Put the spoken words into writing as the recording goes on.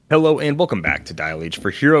Hello and welcome back to Dial H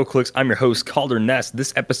for Heroclix. I'm your host, Calder Ness.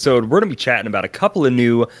 This episode, we're going to be chatting about a couple of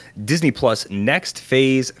new Disney Plus Next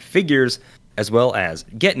Phase figures, as well as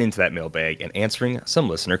getting into that mailbag and answering some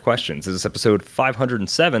listener questions. This is episode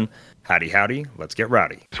 507. Howdy, let's get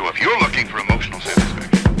rowdy. So if you're looking for emotional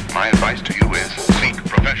satisfaction, my advice to you is seek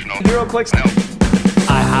professional Heroclix help.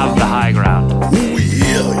 I have the high ground. Oh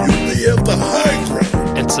yeah, you have the high ground.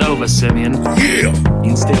 It's over, Simeon. Yeah.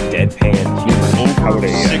 Instant deadpan humor. Over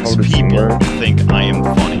six people think I am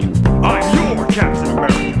funny. I'm your Captain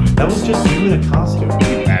America. That was just you in a costume.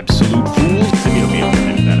 Absolute fools. Simeon will be able to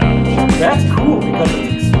edit that out. That's cool because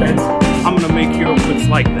it's expensive. I'm gonna make Heroclix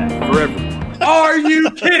like that for everyone. Are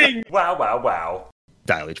you kidding? Wow.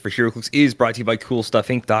 Dial H for Heroclix is brought to you by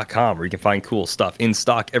CoolStuffInc.com, where you can find cool stuff in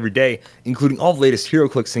stock every day, including all the latest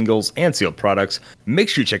Heroclix singles and sealed products. Make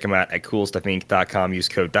sure you check them out at CoolStuffInc.com. Use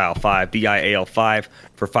code DIAL5, DIAL5,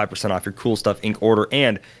 for 5% off your Cool Stuff Inc. order.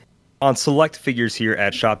 And on select figures here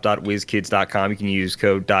at shop.whizkids.com, you can use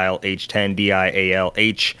code DIALH10,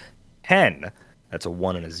 DIALH10. That's a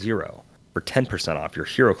 1 and a 0 for 10% off your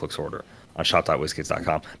Heroclix order on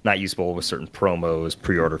shop.whizkids.com. Not usable with certain promos,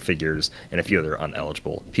 pre-order figures, and a few other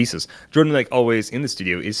uneligible pieces. Joining me, like always, in the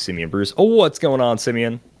studio is Simeon Bruce. Oh, what's going on,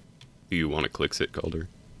 Simeon? You want to click it, Calder?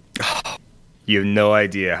 You have no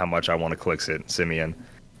idea how much I want to click it, Simeon.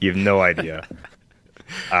 You have no idea.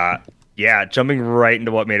 Jumping right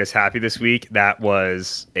into what made us happy this week, that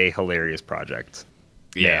was a hilarious project.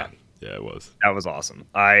 Yeah, it was. That was awesome.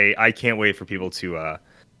 I can't wait for people to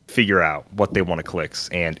figure out what they want to clicks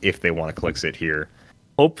and if they want to clicks it here.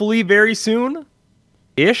 Hopefully very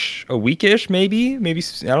soon-ish, a week-ish maybe, I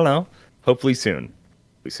don't know. Hopefully soon,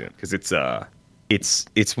 because it's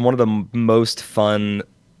one of the most fun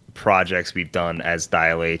projects we've done as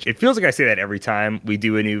Dial H. It feels like I say that every time we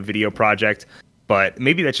do a new video project, but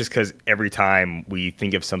maybe that's just because every time we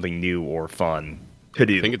think of something new or fun to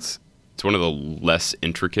do. I think it's one of the less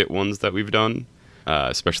intricate ones that we've done.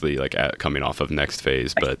 Especially coming off of Next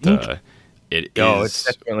Phase, but it's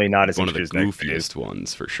definitely not as one of the goofiest goofiest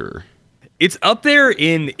ones for sure. It's up there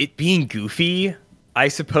in it being goofy, I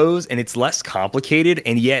suppose, and it's less complicated,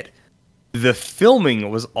 and yet the filming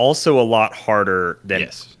was also a lot harder than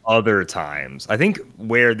other times. I think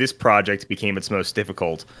where this project became its most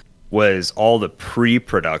difficult was all the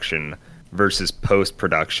pre-production versus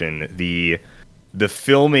post-production. The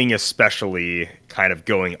filming especially kind of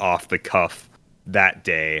going off the cuff that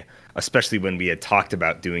day, especially when we had talked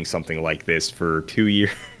about doing something like this for 2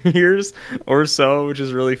 years or so, which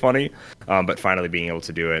is really funny, but finally being able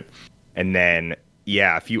to do it. And then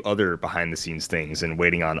a few other behind the scenes things and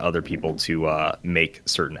waiting on other people to make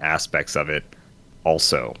certain aspects of it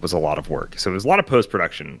also was a lot of work. So it was a lot of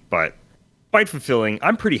post-production, but quite fulfilling.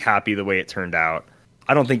 I'm pretty happy the way it turned out.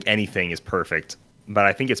 I don't think anything is perfect, but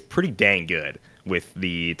I think it's pretty dang good with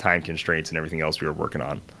the time constraints and everything else we were working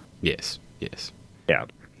on. Yes. Yeah.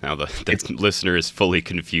 Now the listener is fully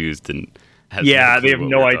confused and has they have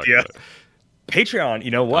no idea. Patreon, you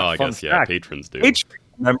know what? Oh, I guess, fact, patrons do. Patreon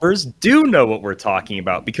members do know what we're talking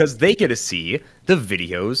about because they get to see the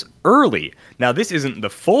videos early. Now, this isn't the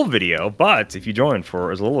full video, but if you join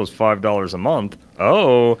for as little as $5 a month,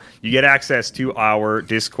 you get access to our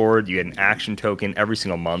Discord. You get an action token every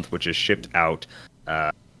single month, which is shipped out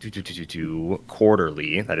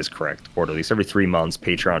quarterly. That is correct, quarterly. So every 3 months,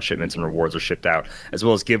 Patreon shipments and rewards are shipped out, as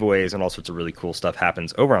well as giveaways and all sorts of really cool stuff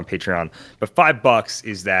happens over on Patreon. But $5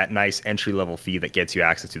 is that nice entry-level fee that gets you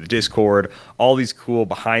access to the Discord, all these cool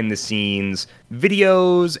behind-the-scenes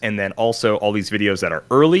videos, and then also all these videos that are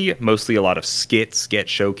early. Mostly a lot of skits get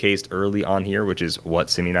showcased early on here, which is what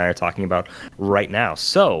Simi and I are talking about right now.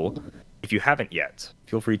 So if you haven't yet,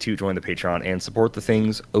 feel free to join the Patreon and support the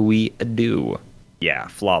things we do. Yeah,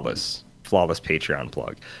 flawless Patreon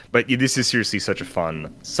plug. But this is seriously such a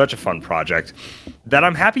fun project that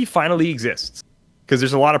I'm happy finally exists. Because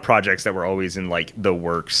there's a lot of projects that were always in the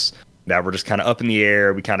works that were just kind of up in the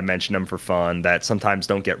air. We kind of mention them for fun that sometimes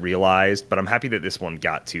don't get realized. But I'm happy that this one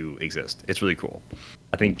got to exist. It's really cool.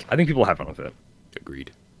 I think people have fun with it.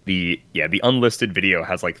 Agreed. The unlisted video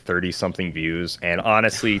has 30 something views, and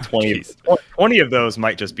honestly 20 of those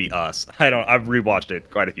might just be us. I've rewatched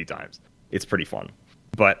it quite a few times. It's pretty fun.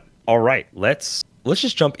 But all right, let's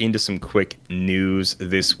just jump into some quick news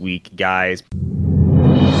this week, guys.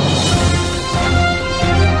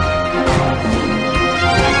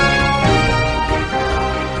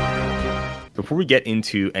 Before we get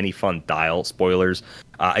into any fun Dial spoilers,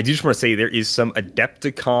 I do just want to say there is some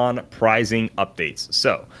Adepticon prizing updates.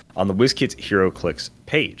 So on the WizKids Heroclix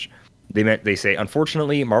page, They say,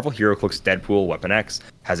 unfortunately, Marvel HeroClix Deadpool Weapon X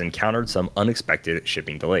has encountered some unexpected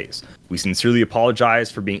shipping delays. We sincerely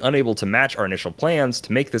apologize for being unable to match our initial plans.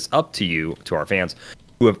 To make this up to you, to our fans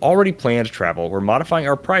who have already planned to travel, we're modifying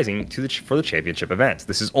our pricing for the championship event.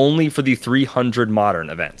 This is only for the 300 Modern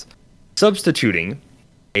event, substituting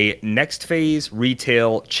a next phase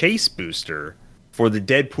retail chase booster for the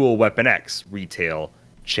Deadpool Weapon X retail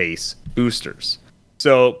chase boosters.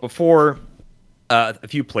 So before a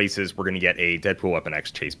few places, we're going to get a Deadpool Weapon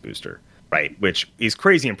X chase booster, right? Which is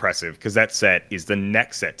crazy impressive because that set is the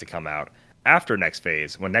next set to come out after Next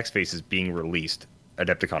Phase, when Next Phase is being released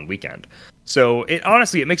Adepticon weekend. So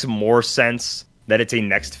it makes more sense that it's a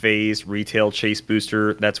Next Phase retail chase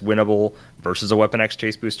booster that's winnable versus a Weapon X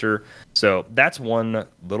chase booster. So that's one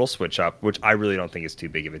little switch up, which I really don't think is too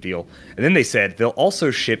big of a deal. And then they said they'll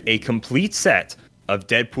also ship a complete set of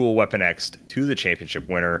Deadpool Weapon X to the championship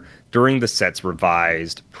winner during the set's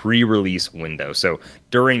revised pre-release window. So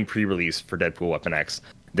during pre-release for Deadpool Weapon X,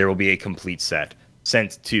 there will be a complete set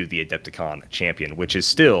sent to the Adepticon champion, which is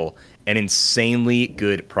still an insanely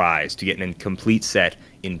good prize to get a complete set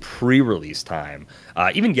in pre-release time.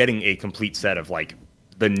 Even getting a complete set of like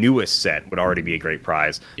the newest set would already be a great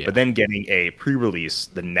prize. Yeah. But then getting a pre-release,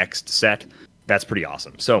 the next set, that's pretty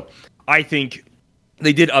awesome. So I think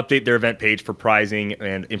they did update their event page for pricing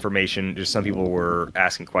and information. Just some people were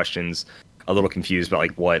asking questions, a little confused about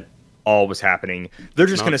like what all was happening. They're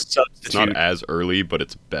just going to substitute. It's not as early, but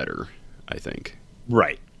it's better, I think.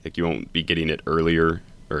 Right. Like you won't be getting it earlier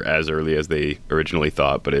or as early as they originally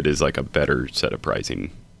thought, but it is like a better set of pricing.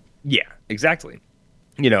 Yeah, exactly.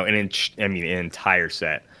 You know, an entire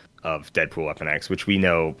set of Deadpool Weapon X, which we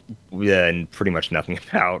know pretty much nothing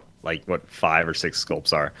about, like what 5 or 6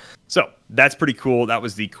 sculpts are. So that's pretty cool. That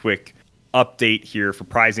was the quick update here for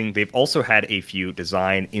pricing. They've also had a few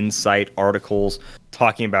design insight articles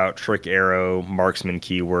talking about trick arrow, marksman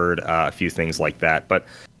keyword, a few things like that. But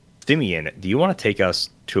Simeon, do you want to take us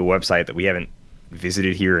to a website that we haven't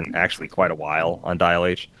visited here in actually quite a while on Dial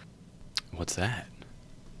H? What's that?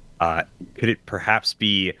 Could it perhaps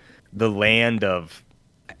be the land of...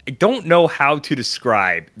 I don't know how to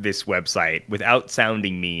describe this website without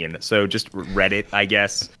sounding mean, so just Reddit, I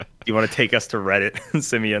guess. Do you want to take us to Reddit,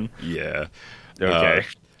 Simeon? Yeah. Okay.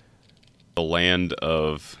 The land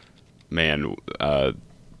of... Man, the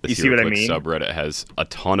you see what I mean? subreddit has a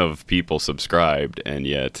ton of people subscribed, and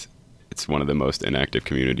yet it's one of the most inactive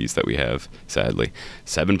communities that we have, sadly.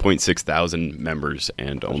 7.6 thousand members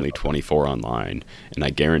and only 24 online. And I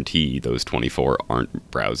guarantee those 24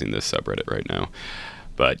 aren't browsing this subreddit right now.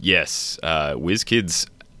 But yes, WizKids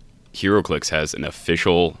Heroclix has an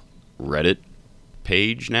official Reddit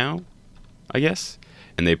page now, I guess.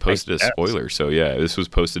 And they posted a spoiler. So yeah, this was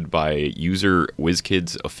posted by user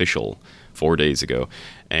WizKids Official 4 days ago.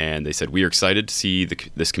 And they said, we are excited to see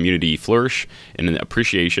this community flourish and an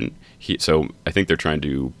appreciation. So I think they're trying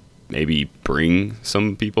to maybe bring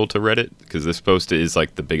some people to Reddit, because this post is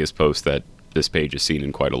like the biggest post that this page has seen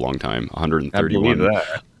in quite a long time. 131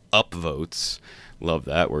 upvotes. Love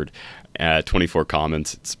that word. 24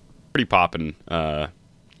 comments. It's pretty poppin'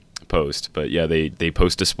 post. But yeah, they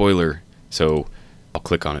post a spoiler. So I'll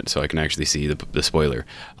click on it so I can actually see the spoiler.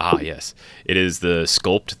 Ah, yes. It is the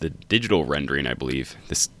sculpt, the digital rendering, I believe.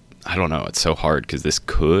 This, I don't know. It's so hard because this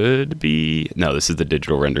could be... No, this is the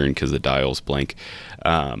digital rendering because the dial's blank.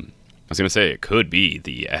 I was going to say it could be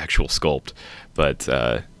the actual sculpt, but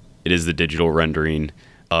it is the digital rendering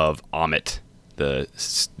of Amit,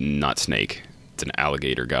 not snake. It's an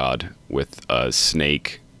alligator god with a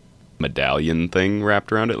snake medallion thing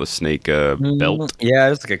wrapped around it, with snake belt. Yeah,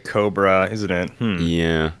 it's like a cobra, isn't it?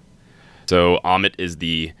 Yeah. So Amit is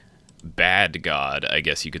the bad god, I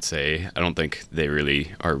guess you could say. I don't think they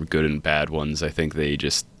really are good and bad ones. I think they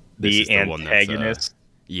just... The antagonist.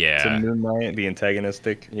 Yeah. To Moon Knight, the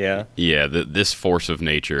antagonistic, yeah. Yeah, this force of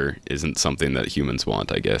nature isn't something that humans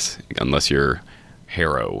want, I guess, unless you're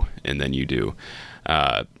Hero, and then you do.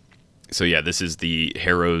 So yeah, this is the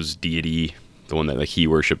Hero's deity, the one that like he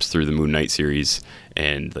worships through the Moon Knight series,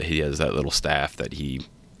 and he has that little staff that he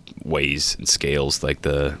weighs and scales like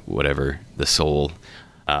the soul.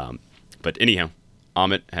 But anyhow,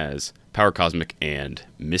 Amit has Power Cosmic and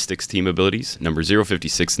Mystics team abilities. Number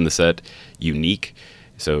 056 in the set, unique.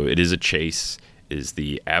 So it is a chase. Is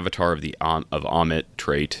the avatar of Amit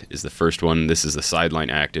trait is the first one. This is the sideline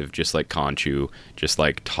active, just like Conchu, just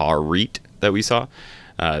like Tarit that we saw.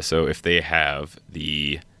 So if they have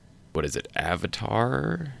the,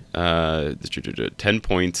 avatar? 10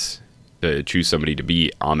 points to choose somebody to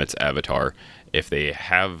be Amit's avatar. If they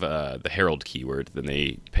have the Herald keyword, then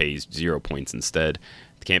they pay 0 points instead.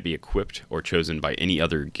 can't be equipped or chosen by any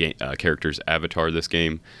other character's avatar this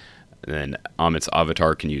game. And then Amit's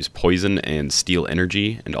avatar can use poison and steal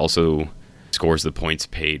energy, and also scores the points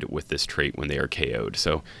paid with this trait when they are KO'd.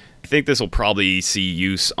 So I think this will probably see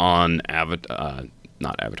use on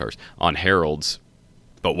not avatars, on heralds.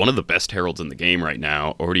 But one of the best heralds in the game right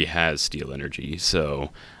now already has steal energy,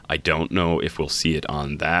 so I don't know if we'll see it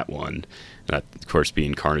on that one. That, of course,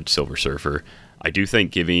 being Carnage Silver Surfer. I do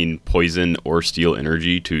think giving poison or steal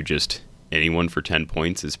energy to just anyone for 10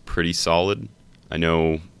 points is pretty solid. I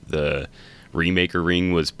know the Remaker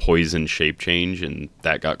ring was poison shape change, and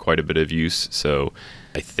that got quite a bit of use, so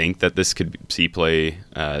I think that this could see play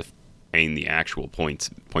paying the actual point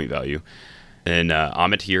value. And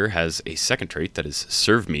Amit here has a second trait that is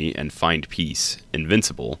Serve Me and Find Peace.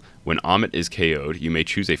 Invincible. When Amit is KO'd, you may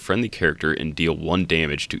choose a friendly character and deal 1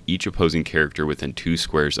 damage to each opposing character within 2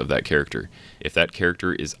 squares of that character. If that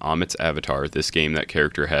character is Amit's avatar, this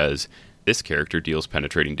character deals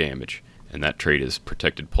penetrating damage. And that trait is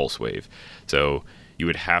Protected Pulse Wave. So you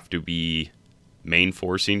would have to be main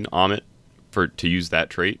forcing Amit to use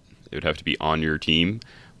that trait. It would have to be on your team.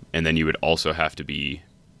 And then you would also have to be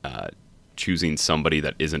choosing somebody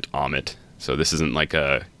that isn't Amit. So this isn't like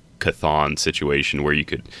a Cathan situation where you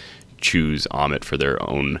could choose Amit for their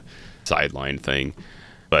own sideline thing.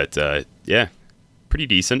 But yeah, pretty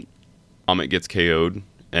decent. Amit gets KO'd,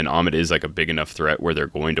 and Amit is like a big enough threat where they're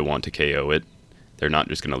going to want to KO it. They're not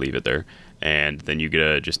just going to leave it there. And then you get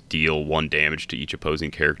to just deal 1 damage to each opposing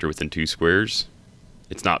character within 2 squares.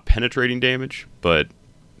 It's not penetrating damage, but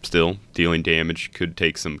still, dealing damage could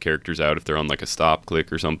take some characters out if they're on like a stop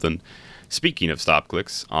click or something. Speaking of stop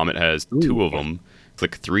clicks, Amit has 2 of them.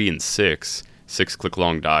 Click 3 and 6 click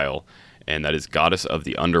long dial, and that is Goddess of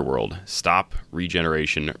the Underworld. Stop,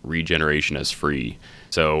 regeneration as free.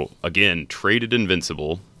 So again, traded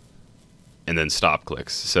invincible, and then stop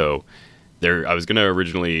clicks. So there, I was going to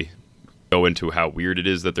originally go into how weird it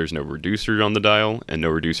is that there's no reducer on the dial and no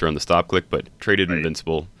reducer on the stop click, but traded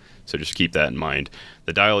invincible. So just keep that in mind.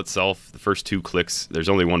 The dial itself, the first 2 clicks, there's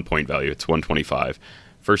only 1 point value. It's 125.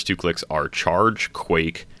 First 2 clicks are Charge,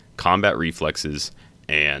 Quake, Combat Reflexes,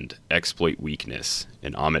 and Exploit Weakness.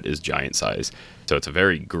 And Amit is giant size. So it's a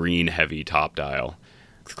very green-heavy top dial.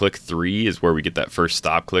 Click 3 is where we get that first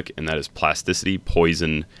stop click, and that is Plasticity,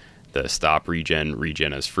 Poison, the Stop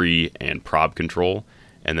Regen as free, and Prob Control.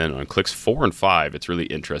 And then on clicks 4 and 5, it's really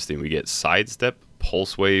interesting. We get Sidestep,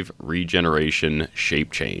 Pulse Wave, Regeneration,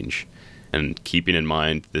 Shape Change. And keeping in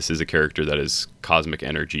mind, this is a character that is Cosmic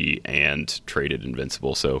Energy and traded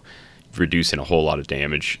invincible, so reducing a whole lot of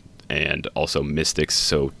damage, and also Mystics,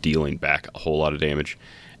 so dealing back a whole lot of damage.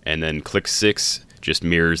 And then click 6 just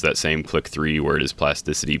mirrors that same click 3, where it is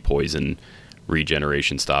Plasticity, Poison,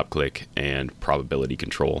 Regeneration, Stop Click, and Probability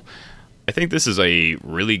Control. I think this is a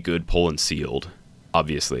really good pull and sealed.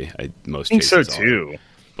 Obviously, I think so too.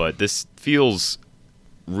 But this feels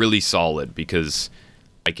really solid because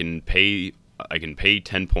I can pay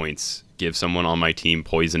 10 points, give someone on my team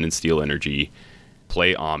poison and steal energy,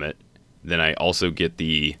 play Amit. Then I also get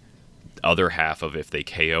the other half of if they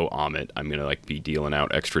KO Amit, I'm gonna like be dealing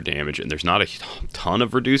out extra damage. And there's not a ton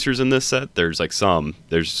of reducers in this set. There's like some.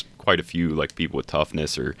 There's quite a few like people with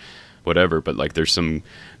toughness or whatever, but like there's some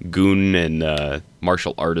goon and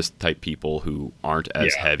martial artist type people who aren't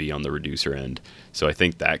as heavy on the reducer end. So I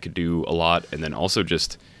think that could do a lot. And then also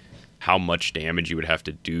just how much damage you would have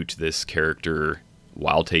to do to this character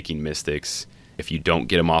while taking Mystics. If you don't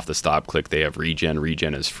get them off the stop click, they have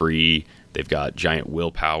regen is free. They've got giant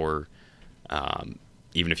willpower.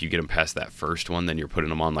 Even if you get them past that first one, then you're putting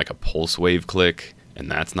them on like a pulse wave click, and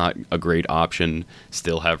that's not a great option.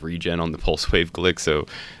 Still have regen on the pulse wave click. So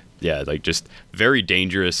yeah, like just very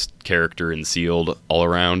dangerous character and sealed all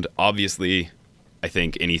around. Obviously, I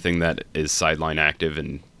think anything that is sideline active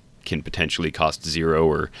and can potentially cost 0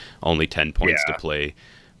 or only 10 points to play,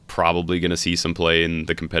 probably going to see some play in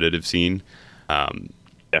the competitive scene.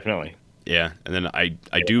 Definitely. Yeah, and then I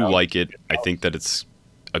do like it. I think that it's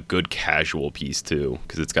a good casual piece too,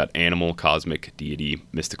 because it's got animal, cosmic, deity,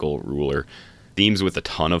 mystical, ruler, themes with a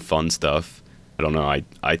ton of fun stuff. I don't know.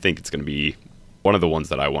 I think it's going to be one of the ones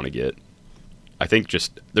that I want to get. I think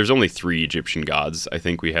just there's only 3 Egyptian gods. I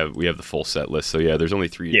think we have the full set list. So yeah, there's only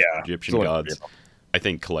 3 Egyptian gods. I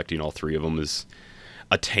think collecting all 3 of them is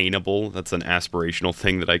attainable. That's an aspirational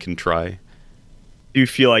thing that I can try. Do you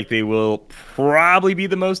feel like they will probably be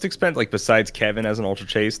the most expensive? Like besides Kevin as an Ultra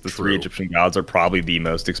Chase, the 3 Egyptian gods are probably the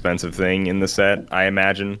most expensive thing in the set, I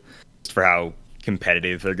imagine, just for how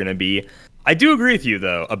competitive they're going to be. I do agree with you,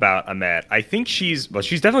 though, about Amet. I think she's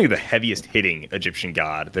definitely the heaviest hitting Egyptian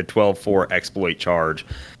god, the 12-4 exploit charge.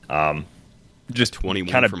 just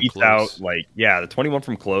 21 kind of from beats close. out the 21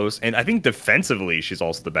 from close. And I think defensively she's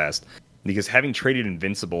also the best because having traded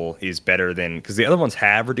Invincible is better than because the other ones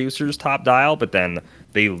have reducers top dial, but then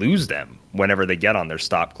they lose them whenever they get on their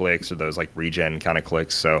stop clicks or those like regen kind of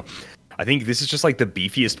clicks. So I think this is just like the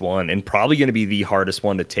beefiest one and probably going to be the hardest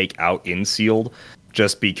one to take out in sealed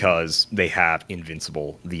just because they have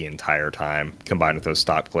Invincible the entire time combined with those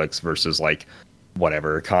stop clicks versus like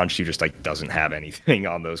whatever. Khonshu just like doesn't have anything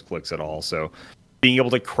on those clicks at all. So being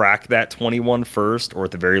able to crack that 21 first, or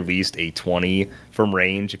at the very least a 20 from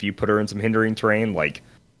range if you put her in some hindering terrain, like,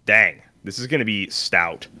 dang, this is going to be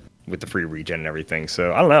stout with the free regen and everything.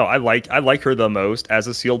 So I don't know. I like her the most as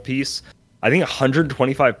a sealed piece. I think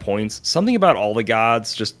 125 points. Something about all the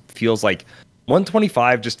gods just feels like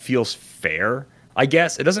 125 just feels fair. I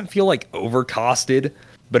guess it doesn't feel like overcosted,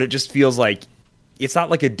 but it just feels like it's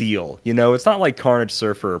not like a deal. You know, it's not like Carnage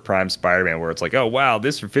Surfer or Prime Spider-Man where it's like, oh wow,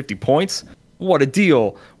 this for 50 points. What a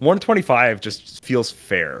deal. 125 just feels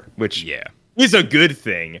fair, which is a good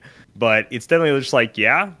thing, but it's definitely just like,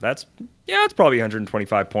 it's probably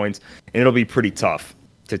 125 points, and it'll be pretty tough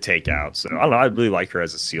to take out. So I don't know, I really like her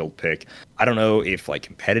as a sealed pick. I don't know if like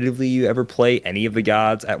competitively you ever play any of the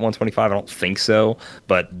gods at 125. I don't think so,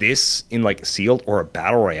 but this in like sealed or a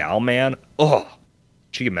battle royale, man,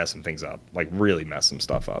 she can mess some things up, like really mess some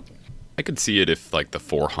stuff up. I could see it if like the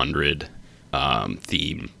 400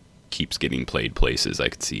 theme keeps getting played places. I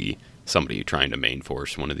could see somebody trying to main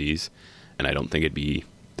force one of these, and I don't think it'd be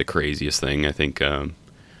the craziest thing. I think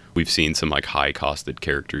we've seen some like high costed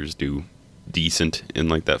characters do decent in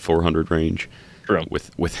like that 400 range. True.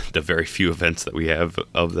 With the very few events that we have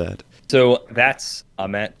of that. So that's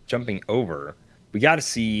Matt jumping over. We got to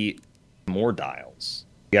see more dials.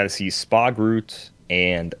 We got to see Spa Groot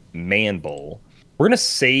and Man Bull. We're gonna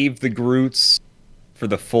save the Groots for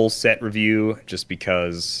the full set review just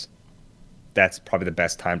because that's probably the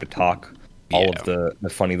best time to talk all of the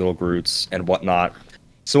funny little Groots and whatnot.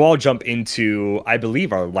 So I'll jump into, I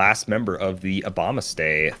believe, our last member of the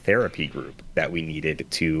Obamastay therapy group that we needed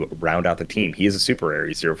to round out the team. He is a super rare.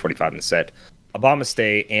 He's 045 in the set.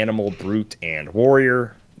 Obamastay, Animal, Brute, and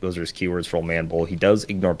Warrior. Those are his keywords for Old Man Bull. He does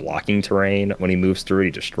ignore blocking terrain. When he moves through,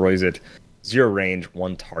 he destroys it. 0 range,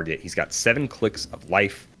 1 target. He's got 7 clicks of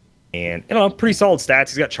life. And, pretty solid stats.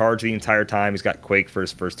 He's got charge the entire time. He's got Quake for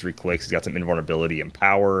his first 3 clicks. He's got some invulnerability and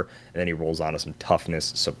power. And then he rolls on to some toughness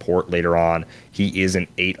support later on. He is an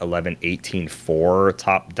 8-11, 18-4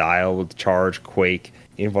 top dial with charge, Quake,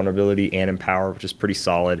 invulnerability, and empower, which is pretty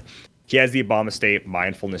solid. He has the Obamastay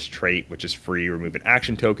mindfulness trait, which is free. Remove an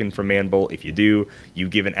action token from Man Bull. If you do, you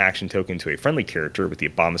give an action token to a friendly character with the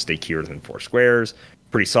Obamastay keyword within 4 squares.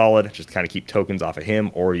 Pretty solid. Just kind of keep tokens off of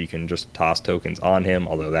him, or you can just toss tokens on him,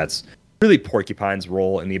 although that's really Porcupine's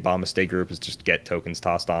role in the Obamastay group is just get tokens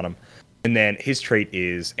tossed on him. And then his trait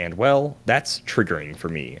is, and well, that's triggering for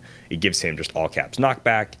me. It gives him just all caps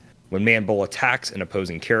knockback. When Man Bull attacks an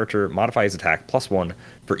opposing character, modify his attack +1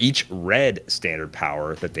 for each red standard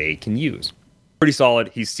power that they can use. Pretty solid.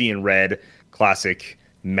 He's seeing red, classic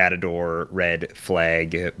Matador, red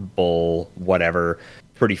flag, bull, whatever.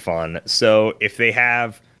 Pretty fun. So if they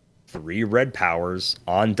have 3 red powers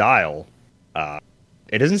on dial,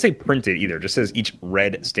 it doesn't say printed either. It just says each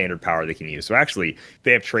red standard power they can use. So actually, if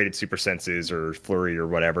they have traded super senses or flurry or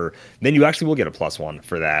whatever, then you actually will get a +1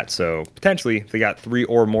 for that. So potentially, if they got 3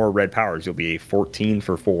 or more red powers, you'll be a 14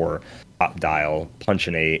 for 4 top dial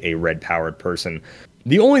punching a red powered person.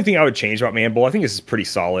 The only thing I would change about Man Bull, I think this is pretty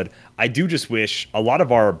solid. I do just wish a lot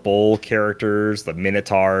of our Bull characters, the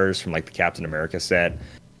Minotaurs from like the Captain America set,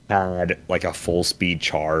 had like a full speed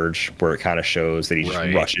charge where it kind of shows that he just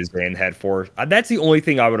rushes in head for. That's the only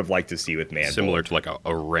thing I would have liked to see with Man Bull. Similar to like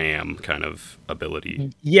a ram kind of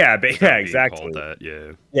ability. Yeah, exactly.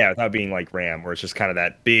 Yeah, without being like Ram, where it's just kind of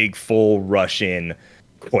that big full rush in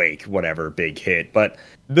Quake, whatever, big hit. But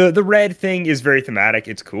the red thing is very thematic.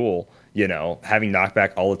 It's cool. Having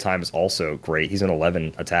knockback all the time is also great. He's an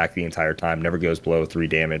 11 attack the entire time, never goes below 3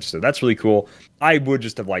 damage. So that's really cool. I would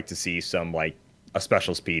just have liked to see some like a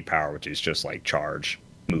special speed power, which is just like charge,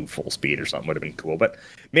 move full speed or something would have been cool. But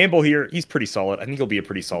Man Bull here, he's pretty solid. I think he'll be a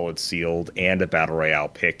pretty solid sealed and a battle royale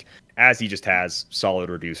pick, as he just has solid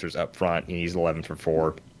reducers up front. And he's 11 for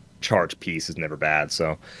 4. Charge piece is never bad.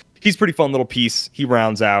 So he's a pretty fun little piece. He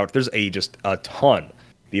rounds out. There's just a ton.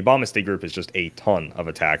 The Obamastay group is just a ton of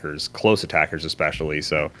attackers, close attackers especially.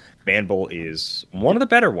 So Man Bull is one of the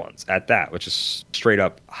better ones at that, which is straight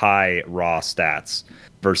up high raw stats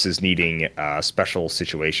versus needing special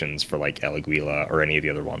situations for like El Aguila or any of the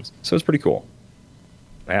other ones. So it's pretty cool.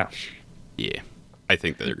 Yeah. I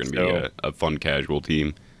think that they're going to be a fun casual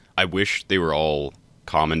team. I wish they were all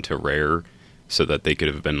common to rare so that they could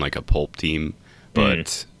have been like a pulp team.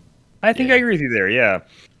 But I think I agree with you there. Yeah,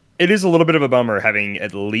 it is a little bit of a bummer having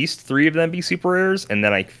at least 3 of them be super rares, and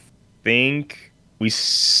then I think we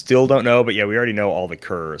still don't know. But yeah, we already know all the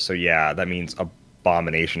curs, so yeah, that means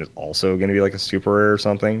Abomination is also going to be like a super rare or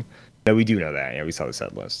something. No, we do know that. Yeah, we saw the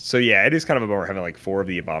set list. So yeah, it is kind of a bummer having like 4 of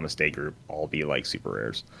the Abomination Day group all be like super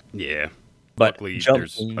rares. Yeah, but luckily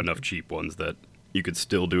there's enough cheap ones that you could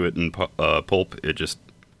still do it in pulp. It just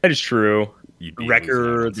that is true. You'd be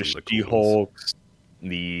Wrecker, the She-Hulks,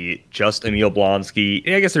 the Just Emil Blonsky.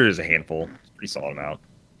 Yeah, I guess there is a handful. Pretty solid amount.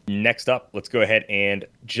 Next up, let's go ahead and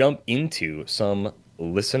jump into some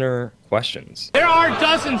listener questions. There are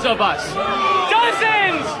dozens of us.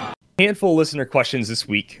 Dozens! Handful of listener questions this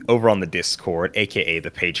week over on the Discord, aka the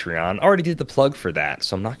Patreon. Already did the plug for that,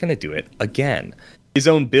 so I'm not going to do it again. His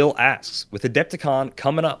own Bill asks, with Adepticon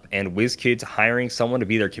coming up and WizKids hiring someone to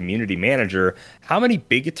be their community manager, how many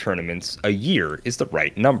big tournaments a year is the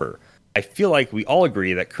right number? I feel like we all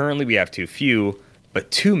agree that currently we have too few, but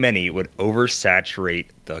too many would oversaturate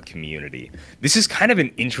the community. This is kind of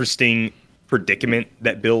an interesting predicament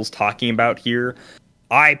that Bill's talking about here.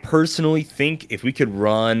 I personally think if we could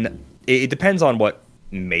run, it depends on what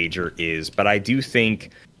major is, but I do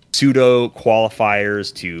think pseudo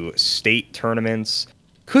qualifiers to state tournaments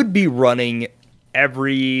could be running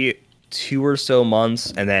every 2 or so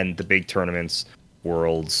months, and then the big tournaments,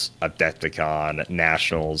 Worlds, Adepticon,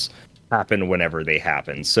 Nationals, happen whenever they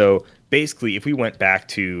happen. So basically, if we went back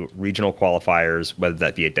to regional qualifiers, whether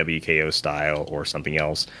that be a WKO style or something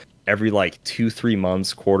else, every like 2-3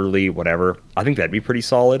 months, quarterly, whatever, I think that'd be pretty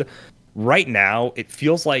solid. Right now, it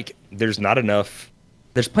feels like there's not enough.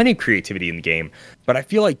 There's plenty of creativity in the game, but I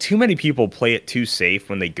feel like too many people play it too safe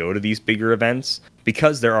when they go to these bigger events,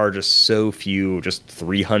 because there are just so few, just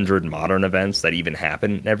 300 modern events that even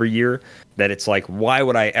happen every year, that it's like, why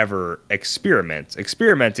would I ever experiment?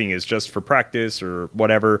 Experimenting is just for practice or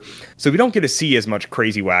whatever. So we don't get to see as much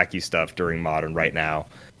crazy, wacky stuff during modern right now,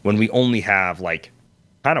 when we only have like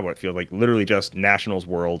kind of what feels like literally just Nationals,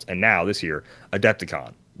 Worlds, and now this year,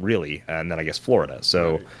 Adepticon, really, and then I guess Florida.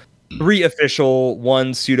 So 3 official,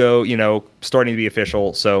 1 pseudo, starting to be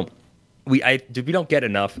official. So we don't get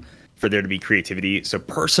enough for there to be creativity. So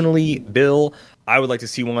personally, Bill, I would like to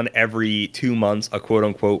see one every 2 months, a quote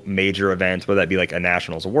unquote major event, whether that be like a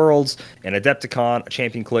Nationals, a Worlds, an Adepticon, a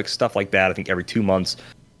Champion Click, stuff like that. I think every 2 months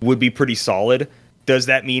would be pretty solid. Does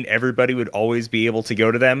that mean everybody would always be able to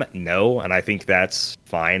go to them? No, and I think that's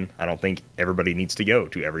fine. I don't think everybody needs to go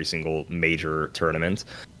to every single major tournament.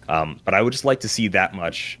 But I would just like to see that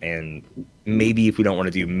much, and maybe if we don't want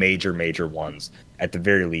to do major ones, at the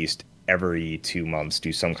very least, every 2 months,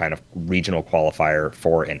 do some kind of regional qualifier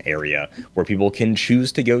for an area where people can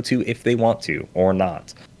choose to go to if they want to or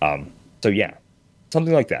not. So yeah,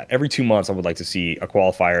 something like that. Every 2 months, I would like to see a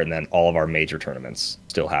qualifier, and then all of our major tournaments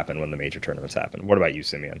still happen when the major tournaments happen. What about you,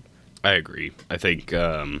 Simeon? I agree. I think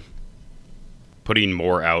putting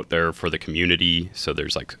more out there for the community, so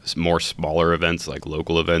there's like more smaller events, like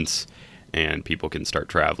local events, and people can start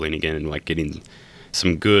traveling again and like getting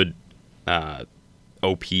some good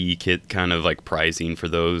OP kit kind of like pricing for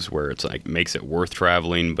those, where it's like makes it worth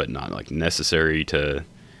traveling but not like necessary to,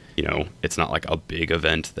 it's not like a big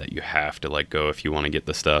event that you have to like go if you want to get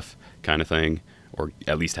the stuff kind of thing, or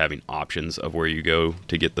at least having options of where you go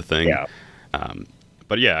to get the thing. Yeah.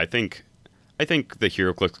 But yeah, I think the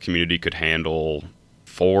Heroclix community could handle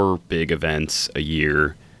 4 big events a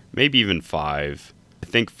year, maybe even 5. I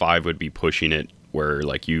think 5 would be pushing it, where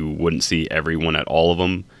like you wouldn't see everyone at all of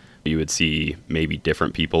them. You would see maybe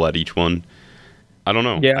different people at each one. I don't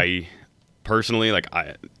know. Yeah. I personally,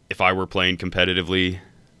 if I were playing competitively,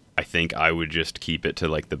 I think I would just keep it to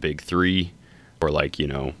like the big 3, or like,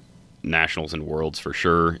 Nationals and Worlds for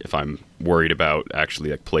sure. If I'm worried about actually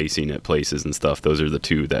like placing at places and stuff, those are the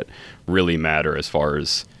 2 that really matter as far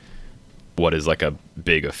as what is like a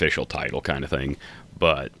big official title kind of thing.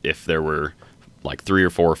 But if there were like 3 or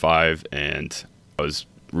 4 or 5 and I was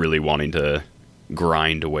really wanting to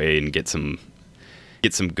grind away and get some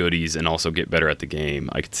goodies and also get better at the game,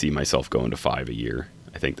 I could see myself going to 5 a year.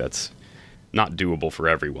 I think that's not doable for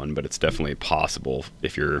everyone, but it's definitely possible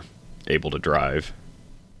if you're able to drive.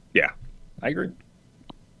 Yeah, I agree.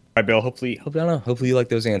 All right, Bill. Hopefully you like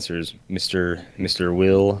those answers, Mr.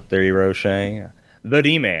 Will Roche. The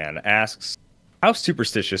D-Man asks, how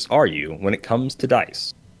superstitious are you when it comes to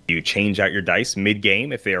dice? Do you change out your dice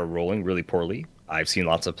mid-game if they are rolling really poorly? I've seen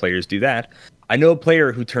lots of players do that. I know a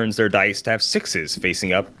player who turns their dice to have 6s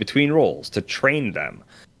facing up between rolls to train them.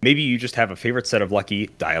 Maybe you just have a favorite set of lucky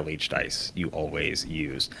dial-H dice you always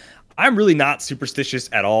use. I'm really not superstitious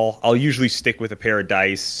at all. I'll usually stick with a pair of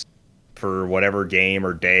dice for whatever game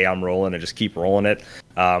or day I'm rolling and just keep rolling it.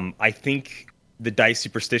 I think the dice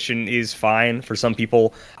superstition is fine for some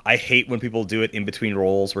people. I hate when people do it in between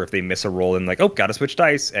rolls, where if they miss a roll and like, oh, gotta switch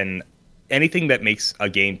dice, and anything that makes a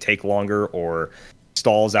game take longer or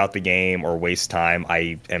stalls out the game or wastes time,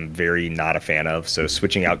 I am very not a fan of. So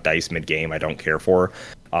switching out dice mid-game, I don't care for.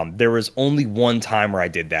 There was only one time where I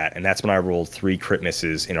did that, and that's when I rolled 3 crit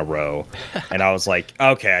misses in a row. And I was like,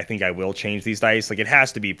 okay, I think I will change these dice. Like, it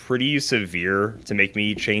has to be pretty severe to make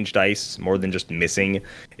me change dice more than just missing.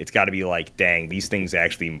 It's got to be like, dang, these things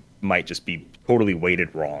actually might just be totally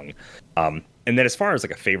weighted wrong. And then as far as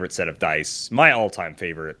like a favorite set of dice, my all-time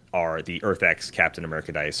favorite are the Earth X Captain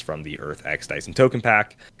America dice from the Earth X Dice and Token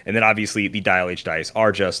Pack. And then obviously the Dial H dice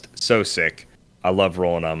are just so sick. I love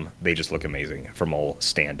rolling them. They just look amazing from old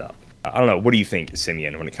stand-up. I don't know. What do you think,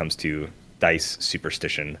 Simeon, when it comes to dice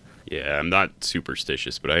superstition? Yeah, I'm not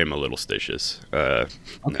superstitious, but I am a little stitious.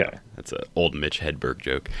 Okay. No, that's an old Mitch Hedberg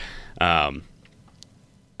joke. I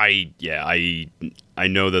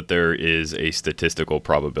know that there is a statistical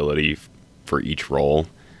probability for each roll,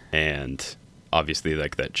 and obviously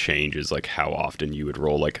like that changes like how often you would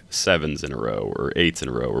roll like 7s in a row or 8s in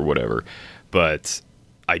a row or whatever. But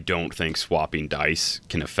I don't think swapping dice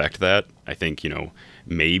can affect that. I think,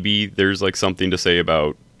 maybe there's like something to say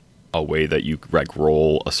about a way that you like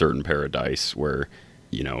roll a certain pair of dice where,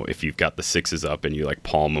 if you've got the 6s up and you like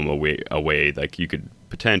palm them away, like you could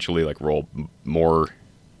potentially like roll more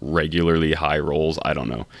regularly high rolls. I don't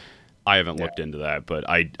know. I haven't looked into that, but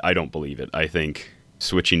I don't believe it. I think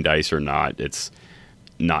switching dice or not, it's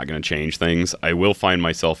not going to change things. I will find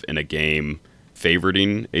myself in a game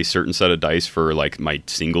favoriting a certain set of dice for like my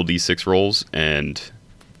single d6 rolls and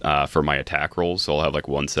for my attack rolls. So I'll have like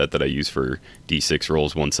one set that I use for d6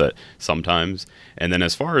 rolls, one set sometimes. And then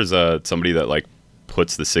as far as somebody that like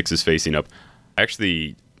puts the 6s facing up,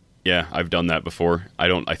 actually, yeah, I've done that before.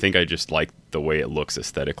 I think I just like the way it looks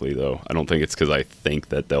aesthetically though. I don't think it's because I think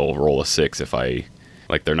that they'll roll a 6 if I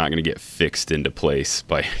like, they're not going to get fixed into place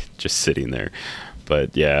by just sitting there.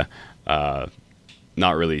 But yeah,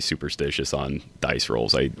 not really superstitious on dice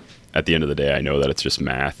rolls. At the end of the day, I know that it's just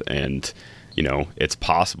math, and it's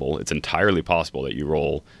possible. It's entirely possible that you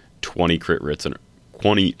roll 20 crit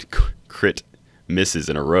misses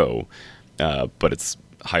in a row, but it's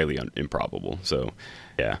highly improbable. So,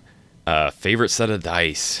 yeah. Favorite set of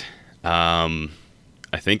dice.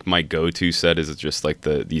 I think my go-to set is just like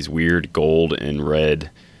these weird gold and red.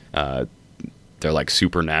 They're like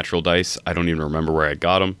supernatural dice. I don't even remember where I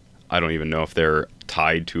got them. I don't even know if they're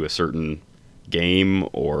tied to a certain game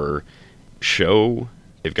or show.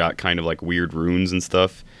 They've got kind of like weird runes and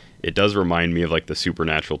stuff. It does remind me of like the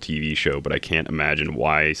Supernatural TV show, but I can't imagine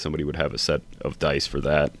why somebody would have a set of dice for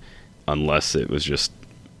that unless it was just,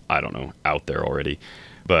 I don't know, out there already.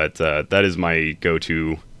 But that is my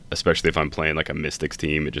go-to, especially if I'm playing like a Mystics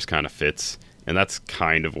team. It just kind of fits. And that's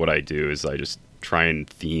kind of what I do, is I just try and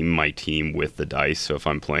theme my team with the dice. So if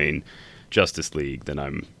I'm playing Justice League, then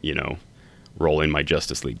I'm, rolling my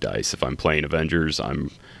Justice League dice. If I'm playing Avengers,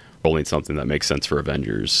 I'm rolling something that makes sense for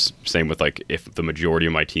Avengers. Same with like if the majority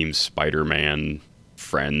of my team's Spider-Man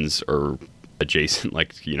friends or adjacent,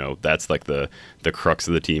 like, that's like the crux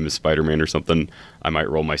of the team is Spider-Man or something, I might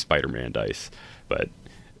roll my Spider-Man dice. But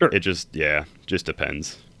it just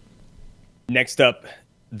depends. Next up,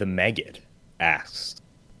 the Megid asks,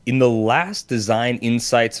 in the last Design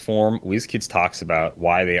Insights forum, WizKids talks about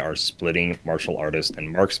why they are splitting martial artist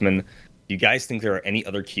and marksman. Do you guys think there are any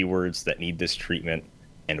other keywords that need this treatment,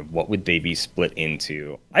 and what would they be split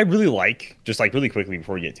into? I really like, just like really quickly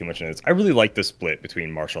before we get too much into this, I really like the split between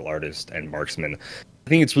martial artist and marksman. I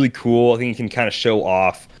think it's really cool. I think it can kind of show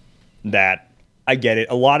off that, I get it,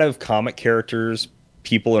 a lot of comic characters,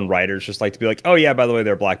 people and writers just like to be like, oh yeah, by the way,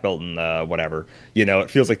 they're black belt and whatever. It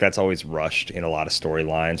feels like that's always rushed in a lot of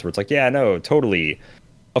storylines where it's like, yeah, no, totally.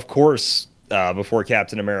 Of course, before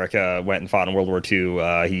Captain America went and fought in World War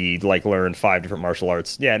II, he like learned 5 different martial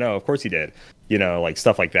arts. Yeah, no, of course he did. Like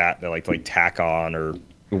stuff like that like tack on or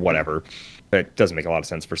whatever. It doesn't make a lot of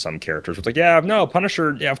sense for some characters. It's like, yeah, no,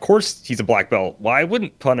 Punisher, yeah, of course he's a black belt. Why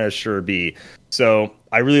wouldn't Punisher be? So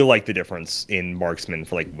I really like the difference in marksman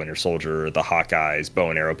for like Winter Soldier, the Hawkeyes, bow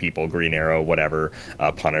and arrow people, Green Arrow, whatever,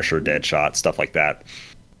 Punisher, Deadshot, stuff like that.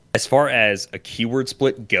 As far as a keyword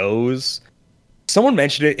split goes, someone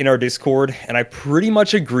mentioned it in our Discord, and I pretty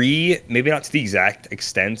much agree, maybe not to the exact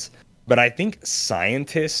extent, but I think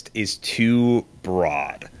scientist is too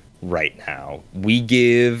broad right now. We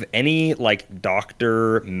give any like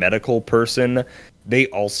doctor, medical person, they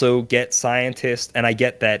also get scientist, and I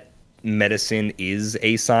get that medicine is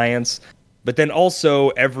a science, but then also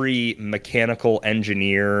every mechanical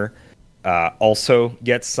engineer, also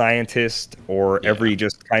gets scientist, or every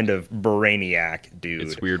just kind of brainiac dude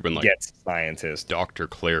It's weird when, like, gets scientist. Dr.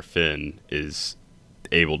 Claire Finn is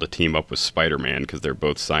able to team up with Spider-Man because they're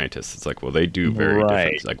both scientists. It's like, well, they do very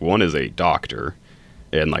different. Like, one is a doctor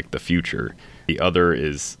in, like, the future. The other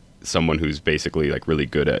is someone who's basically, like, really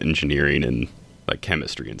good at engineering and, like,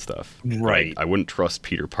 chemistry and stuff. Right. Like, I wouldn't trust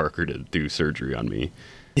Peter Parker to do surgery on me.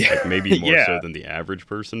 Like, maybe more so than the average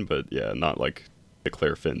person, but yeah, not like the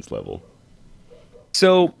Claire Finn's level.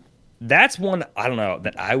 So that's one, I don't know,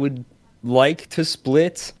 that I would like to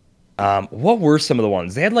split. What were some of the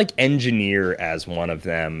ones? They had like engineer as one of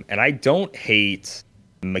them, and I don't hate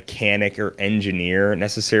mechanic or engineer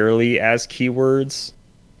necessarily as keywords.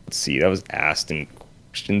 Let's see, that was asked in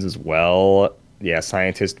questions as well. Yeah,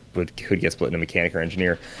 scientist could get split into mechanic or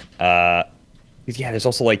engineer. Yeah, there's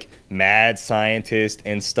also like mad scientist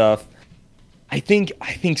and stuff. I think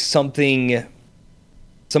some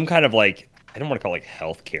kind of like, I don't want to call it like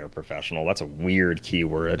healthcare professional. That's a weird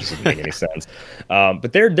keyword. That just doesn't make any sense.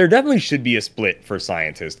 But there definitely should be a split for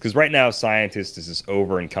scientist, because right now scientist is this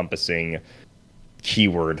over-encompassing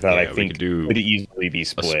keyword that I think could easily be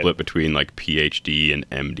split. A split between like PhD and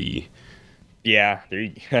MD. Yeah,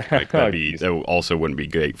 like that also wouldn't be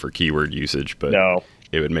great for keyword usage, but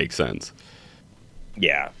it would make sense.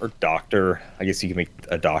 Yeah, or doctor. I guess you can make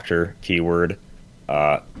a doctor keyword.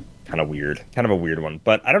 Kind of a weird one.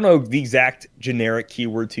 But I don't know the exact generic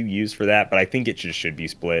keyword to use for that, but I think it just should be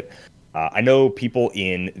split. I know people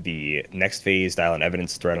in the next phase dial and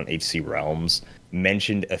evidence thread on HC Realms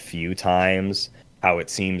mentioned a few times how it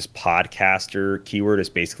seems podcaster keyword is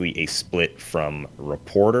basically a split from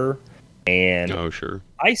reporter. And oh, sure.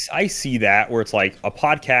 I see that where it's like a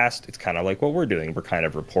podcast, it's kind of like what we're doing. We're kind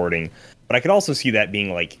of reporting. But I could also see that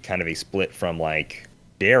being like kind of a split from like,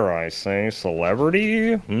 dare I say,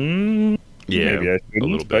 celebrity? Yeah, maybe I shouldn't, a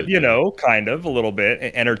little bit. But, you know, kind of, a little bit.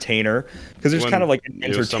 Entertainer. Because there's kind of like an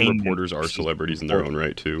entertainment. Some reporters are celebrities in their own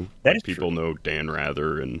right, too. That like is people true. know Dan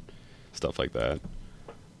Rather and stuff like that.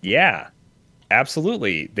 Yeah,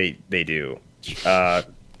 absolutely. They do.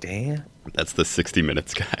 Dan? That's the 60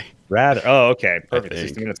 Minutes guy. Rather. Oh, okay. Perfect.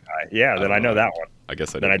 60 Minutes guy. Yeah, then I know that one. I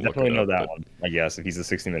guess I definitely know that one. I guess if he's a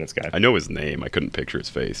 60 Minutes guy. I know his name. I couldn't picture his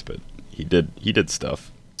face, but he did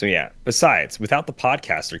stuff. So yeah, besides, without the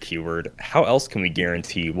podcaster keyword, how else can we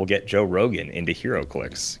guarantee we'll get Joe Rogan into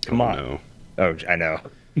HeroClix? Come on. No. Oh, I know.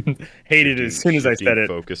 Hated it as soon as I said it.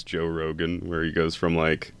 Focus Joe Rogan, where he goes from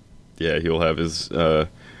like, yeah, he'll have his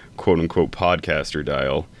quote unquote podcaster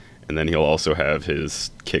dial, and then he'll also have his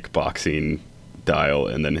kickboxing dial,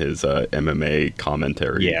 and then his MMA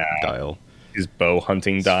commentary dial. His bow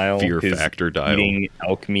hunting dial. Fear his factor dial. Eating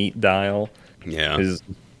elk meat dial. Yeah. His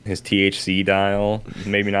THC dial.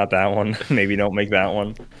 Maybe not that one. Maybe don't make that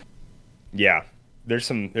one. Yeah. There's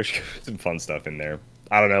some fun stuff in there.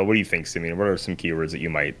 I don't know. What do you think, Simeon? What are some keywords that you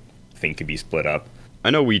might think could be split up? I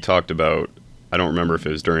know we talked about, I don't remember if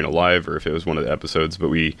it was during a live or if it was one of the episodes, but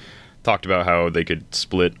we talked about how they could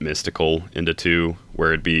split mystical into two, where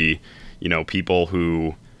it'd be, you know, people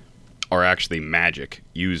who are actually magic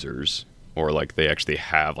users, or like they actually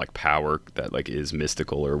have like power that like is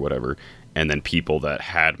mystical or whatever, and then people that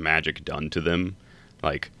had magic done to them,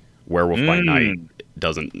 like Werewolf by Night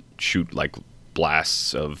doesn't shoot like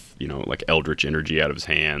blasts of, you know, like eldritch energy out of his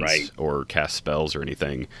hands or cast spells or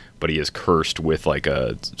anything, but he is cursed with like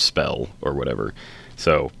a spell or whatever.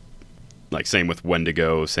 So like same with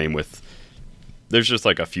Wendigo, same with, there's just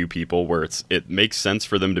like a few people where it makes sense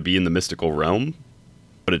for them to be in the mystical realm,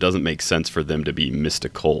 but it doesn't make sense for them to be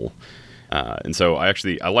mystical. And so I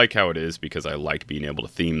like how it is, because I like being able to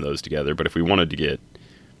theme those together. But if we wanted to get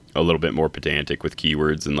a little bit more pedantic with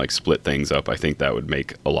keywords and like split things up, I think that would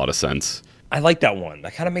make a lot of sense. I like that one.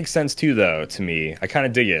 That kind of makes sense too, though, to me. I kind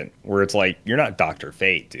of dig it, where it's like, you're not Dr.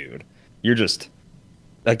 Fate, dude. You're just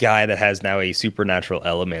a guy that has now a supernatural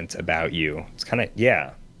element about you. It's kind of,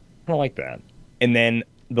 I don't like that. And then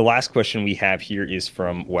the last question we have here is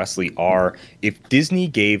from Wesley R. If Disney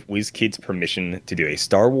gave WizKids permission to do a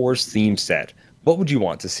Star Wars theme set, what would you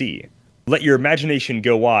want to see? Let your imagination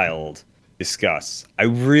go wild. Discuss. I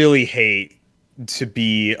really hate to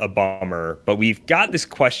be a bummer, but we've got this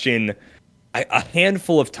question a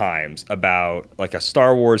handful of times about like a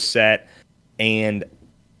Star Wars set, and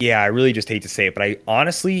I really just hate to say it, but I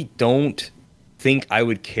honestly don't think I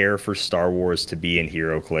would care for Star Wars to be in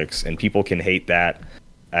HeroClix, and people can hate that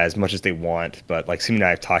as much as they want, but like Simi and I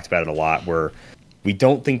have talked about it a lot, where we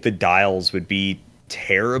don't think the dials would be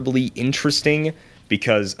terribly interesting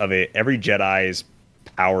because of it. Every Jedi's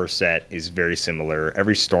power set is very similar.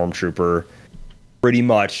 Every Stormtrooper, pretty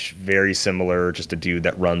much very similar, just a dude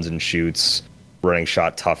that runs and shoots, running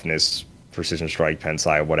shot toughness, precision strike,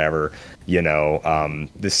 Pensai, whatever.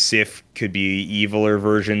 The Sith could be eviler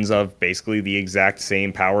versions of basically the exact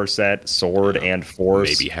same power set, sword and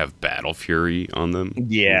force. Maybe have Battle Fury on them.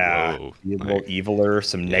 Yeah, Whoa. be a little eviler,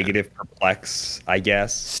 some negative perplex, I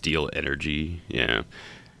guess. Steel energy. Yeah.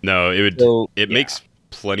 No, it would. It makes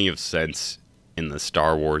plenty of sense in the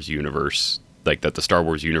Star Wars universe, like that the Star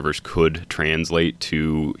Wars universe could translate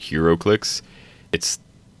to HeroClix. It's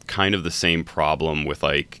kind of the same problem with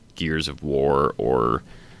like Gears of War or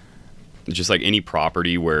just like any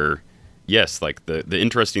property where, yes, like the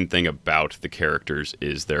interesting thing about the characters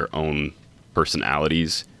is their own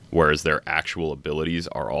personalities, whereas their actual abilities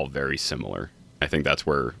are all very similar. I think that's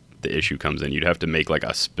where the issue comes in. You'd have to make like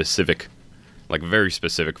a specific, like very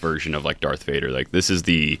specific version of like Darth Vader. Like this is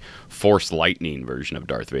the Force Lightning version of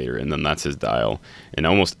Darth Vader, and then that's his dial. And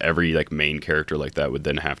almost every like main character like that would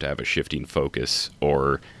then have to have a shifting focus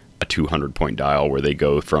or a 200-point dial where they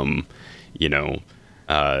go from,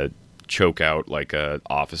 choke out like a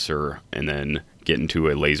officer and then get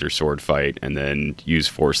into a laser sword fight and then use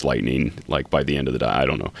Force Lightning like by the end of the dial. I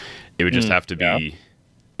don't know. It would just have to be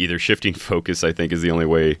either shifting focus, I think, is the only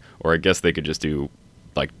way, or I guess they could just do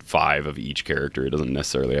like 5 of each character. It doesn't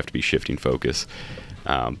necessarily have to be shifting focus.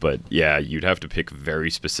 But yeah, you'd have to pick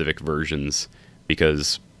very specific versions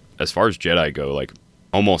because as far as Jedi go, like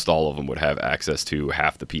almost all of them would have access to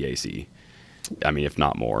half the PAC. I mean, if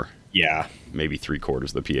not more. Yeah. Maybe 3/4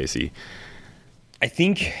 of the PAC. I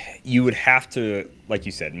think you would have to, like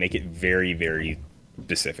you said, make it very, very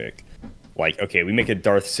specific. Like, okay, we make a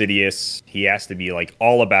Darth Sidious. He has to be like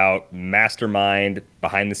all about mastermind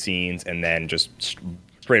behind the scenes and then just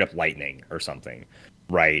straight up lightning or something,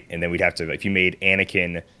 right? And then we'd have to, if you made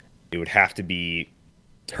Anakin, it would have to be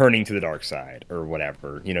turning to the dark side or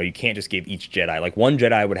whatever. You can't just give each Jedi, like one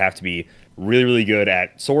Jedi would have to be really, really good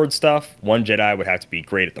at sword stuff. One Jedi would have to be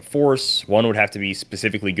great at the Force. One would have to be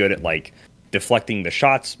specifically good at like deflecting the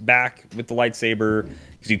shots back with the lightsaber,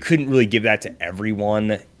 because you couldn't really give that to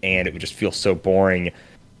everyone and it would just feel so boring.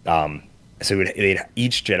 So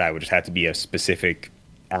each Jedi would just have to be a specific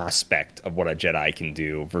aspect of what a Jedi can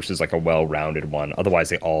do versus like a well-rounded one. Otherwise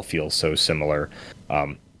they all feel so similar.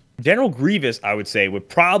 General Grievous, I would say, would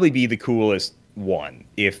probably be the coolest one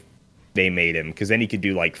if they made him, because then he could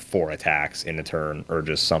do like 4 attacks in a turn or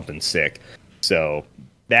just something sick. So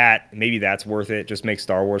maybe that's worth it. Just make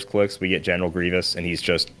Star Wars clicks. We get General Grievous and he's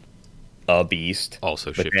just a beast.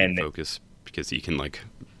 Also shifting focus because he can like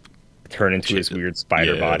turn into his weird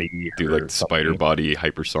spider body. Do like spider body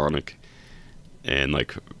hypersonic and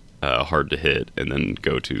like hard to hit, and then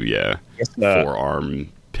go to forearm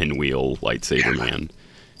pinwheel lightsaber man.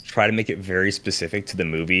 Try to make it very specific to the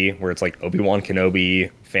movie, where it's like Obi-Wan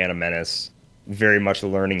Kenobi, Phantom Menace, very much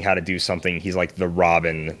learning how to do something. He's like the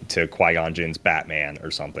Robin to Qui-Gon Jinn's Batman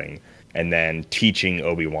or something, and then teaching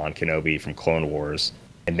Obi-Wan Kenobi from Clone Wars,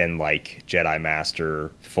 and then like Jedi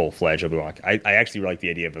Master, full-fledged Obi-Wan. I actually like the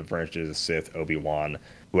idea of a Revenge of the Sith Obi-Wan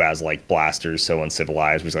who has like blasters so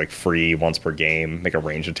uncivilized, who's like free once per game, make a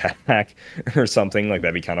range attack or something. Like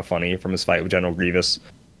that'd be kind of funny from his fight with General Grievous.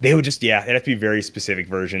 They would just, it'd have to be very specific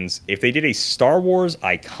versions. If they did a Star Wars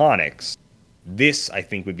Iconics, this, I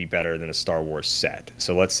think, would be better than a Star Wars set.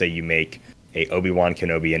 So let's say you make a Obi-Wan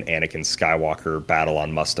Kenobi and Anakin Skywalker battle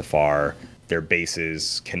on Mustafar. Their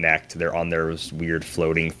bases connect. They're on those weird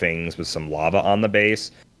floating things with some lava on the base.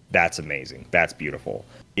 That's amazing. That's beautiful.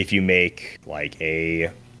 If you make like a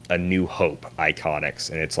New Hope Iconics,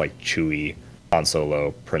 and it's like Chewie, Han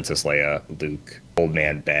Solo, Princess Leia, Luke, Old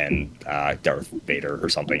Man Ben, Darth Vader or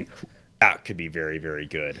something, that could be very, very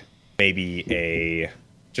good. Maybe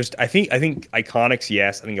I think Iconics,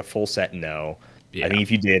 yes. I think a full set, no. Yeah. I think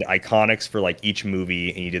if you did Iconics for like each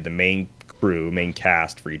movie and you did the main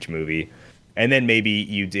cast for each movie, and then maybe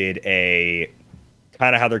you did a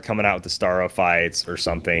kind of how they're coming out with the Starro fights or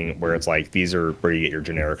something, where it's like these are where you get your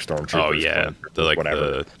generic stormtroopers. Oh yeah, like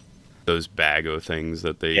whatever. Those Bago things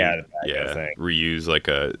that they reuse like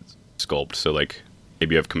a sculpt. So like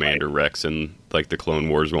maybe you have Commander Rex in like the Clone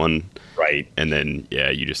Wars one, right? And then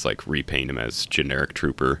you just like repaint him as generic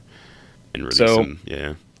trooper and release him.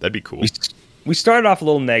 Yeah, that'd be cool. We started off a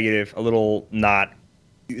little negative, a little not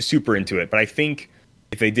super into it, but I think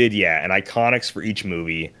if they did an Iconics for each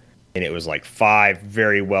movie, and it was like 5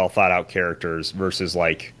 very well thought out characters versus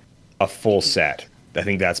like a full set, I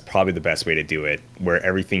think that's probably the best way to do it, where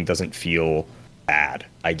everything doesn't feel bad,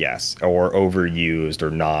 I guess, or overused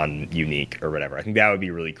or non-unique or whatever. I think that would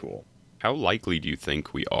be really cool. How likely do you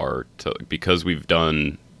think we are to, because we've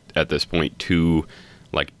done at this point 2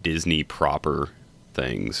 like Disney proper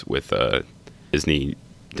things with Disney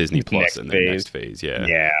Plus in the next phase?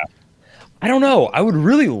 Yeah. I don't know. I would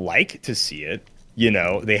really like to see it.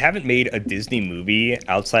 They haven't made a Disney movie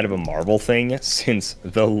outside of a Marvel thing since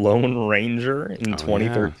The Lone Ranger in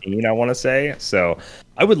 2013, I want to say. So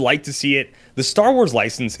I would like to see it. The Star Wars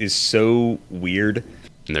license is so weird.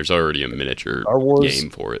 And there's already a miniature game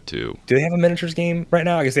for it, too. Do they have a miniatures game right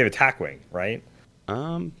now? I guess they have a Tackwing, right?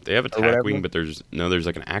 They have a Tackwing, but there's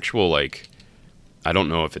like an actual, like, I don't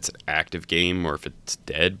know if it's an active game or if it's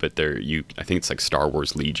dead, but I think it's like Star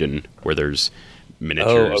Wars Legion, where there's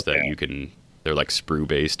miniatures that you can, they're like sprue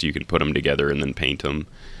based. You can put them together and then paint them,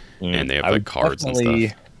 and they have like cards and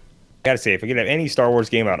stuff. Gotta say, if I could have any Star Wars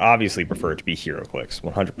game, I'd obviously prefer it to be Heroclix,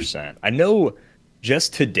 100%. I know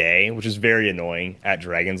just today, which is very annoying, at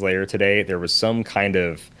Dragon's Lair today, there was some kind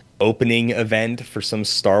of opening event for some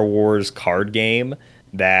Star Wars card game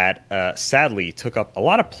that sadly took up a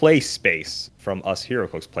lot of play space from us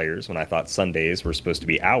Heroclix players when I thought Sundays were supposed to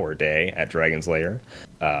be our day at Dragon's Lair.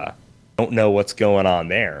 Don't know what's going on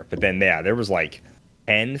there. But then, there was like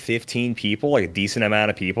 10, 15 people, like a decent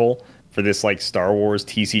amount of people for this like Star Wars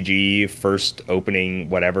TCG first opening,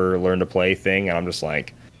 whatever, learn to play thing. And I'm just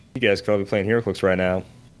like, you guys could all be playing Heroclix right now.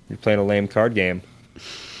 You're playing a lame card game.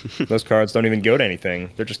 Those cards don't even go to anything.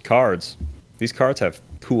 They're just cards. These cards have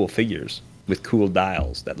cool figures with cool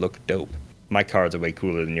dials that look dope. My cards are way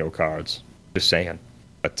cooler than your cards. Just saying.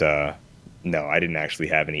 But no, I didn't actually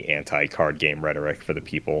have any anti-card game rhetoric for the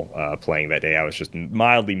people playing that day. I was just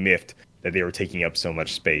mildly miffed that they were taking up so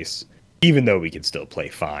much space, even though we could still play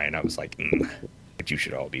fine. I was like, but you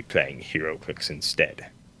should all be playing Heroclix instead.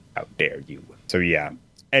 How dare you? So yeah.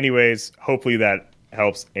 Anyways, hopefully that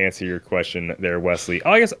helps answer your question there, Wesley.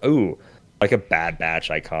 Oh, I guess, like a Bad Batch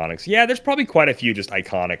Iconics. Yeah, there's probably quite a few just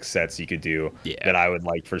iconic sets you could do that I would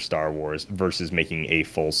like for Star Wars versus making a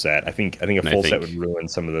full set. I think a full set would ruin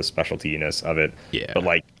some of the specialtiness of it. Yeah, but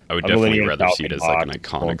like I would definitely rather see it as like an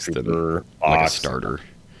Iconics than like a starter.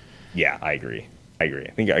 Yeah, I agree. I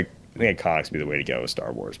think Iconics would be the way to go with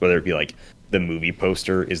Star Wars. Whether it be like the movie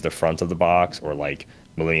poster is the front of the box, or like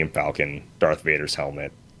Millennium Falcon, Darth Vader's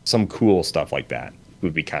helmet, some cool stuff like that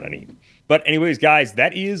would be kind of neat. But anyways, guys,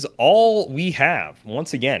 that is all we have.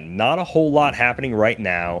 Once again, not a whole lot happening right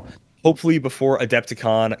now. Hopefully before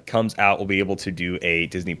Adepticon comes out, we'll be able to do a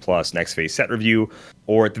Disney Plus Next Phase set review,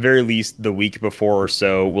 or at the very least the week before or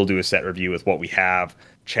so, we'll do a set review with what we have,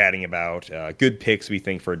 chatting about good picks we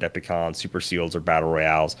think for Adepticon, Super Seals, or Battle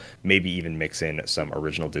Royales, maybe even mix in some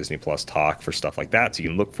original Disney Plus talk for stuff like that, so you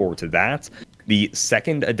can look forward to that. The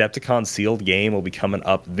second Adepticon sealed game will be coming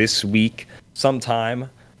up this week sometime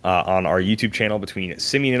on our YouTube channel between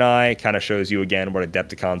Simeon and I. Kind of shows you again what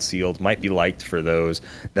Adepticon sealed might be like for those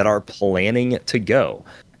that are planning to go.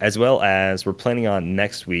 As well as we're planning on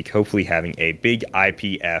next week, hopefully having a big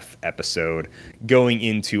IPF episode going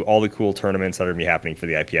into all the cool tournaments that are going to be happening for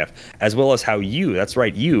the IPF, as well as how you, that's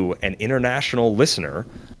right, you, an international listener,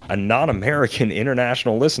 a non-American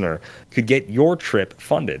international listener, could get your trip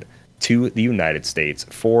funded to the United States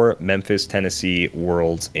for Memphis, Tennessee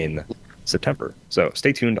Worlds in September. So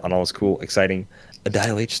stay tuned on all this cool, exciting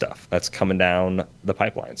Dial H stuff that's coming down the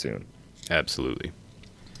pipeline soon. Absolutely.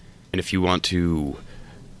 And if you want to,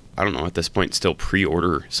 I don't know, at this point still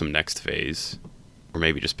pre-order some Next Phase, or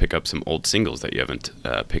maybe just pick up some old singles that you haven't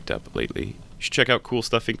picked up lately, you should check out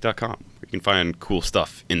CoolStuffInc.com, where you can find cool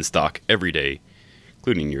stuff in stock every day,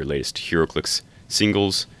 including your latest HeroClix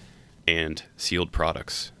singles and sealed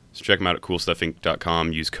products. So check them out at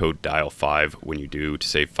CoolStuffInc.com. Use code DIAL5 when you do to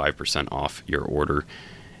save 5% off your order.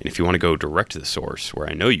 And if you want to go direct to the source, where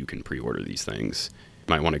I know you can pre-order these things,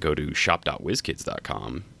 you might want to go to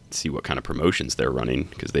shop.wizkids.com, see what kind of promotions they're running,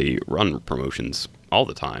 because they run promotions all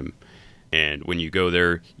the time. And when you go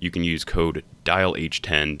there, you can use code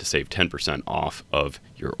DIALH10 to save 10% off of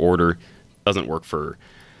your order. Doesn't work for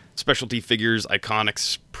specialty figures,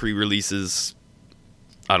 iconics, pre-releases.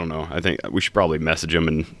 I don't know. I think we should probably message them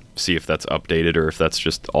and see if that's updated or if that's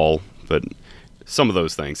just all. But some of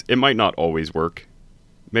those things, it might not always work.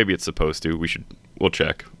 Maybe it's supposed to. We'll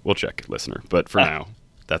check. We'll check, listener. But for now,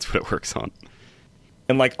 that's what it works on.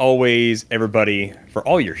 And like always, everybody, for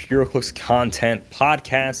all your HeroClix content,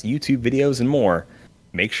 podcasts, YouTube videos, and more,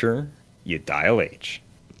 make sure you dial H.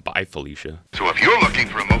 Bye, Felicia. So if you're looking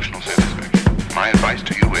for emotional satisfaction, my advice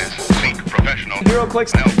to you is seek professional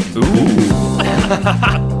HeroClix help.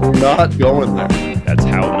 We're not going there. That's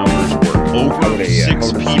how numbers work. Over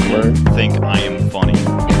 6 people think I am funny.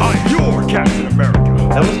 I'm your Captain America.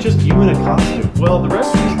 That was just you in a costume. Well, the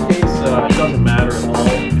rest of this case doesn't matter at all.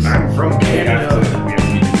 I'm from Canada.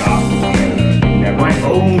 My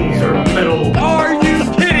bones are metal. Are you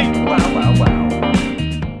kidding? Wow.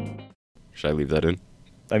 Should I leave that in?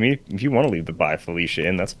 I mean, if you want to leave the bye Felicia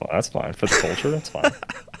in, that's fine. That's fine for the culture. That's fine.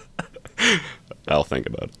 I'll think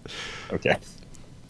about it. Okay.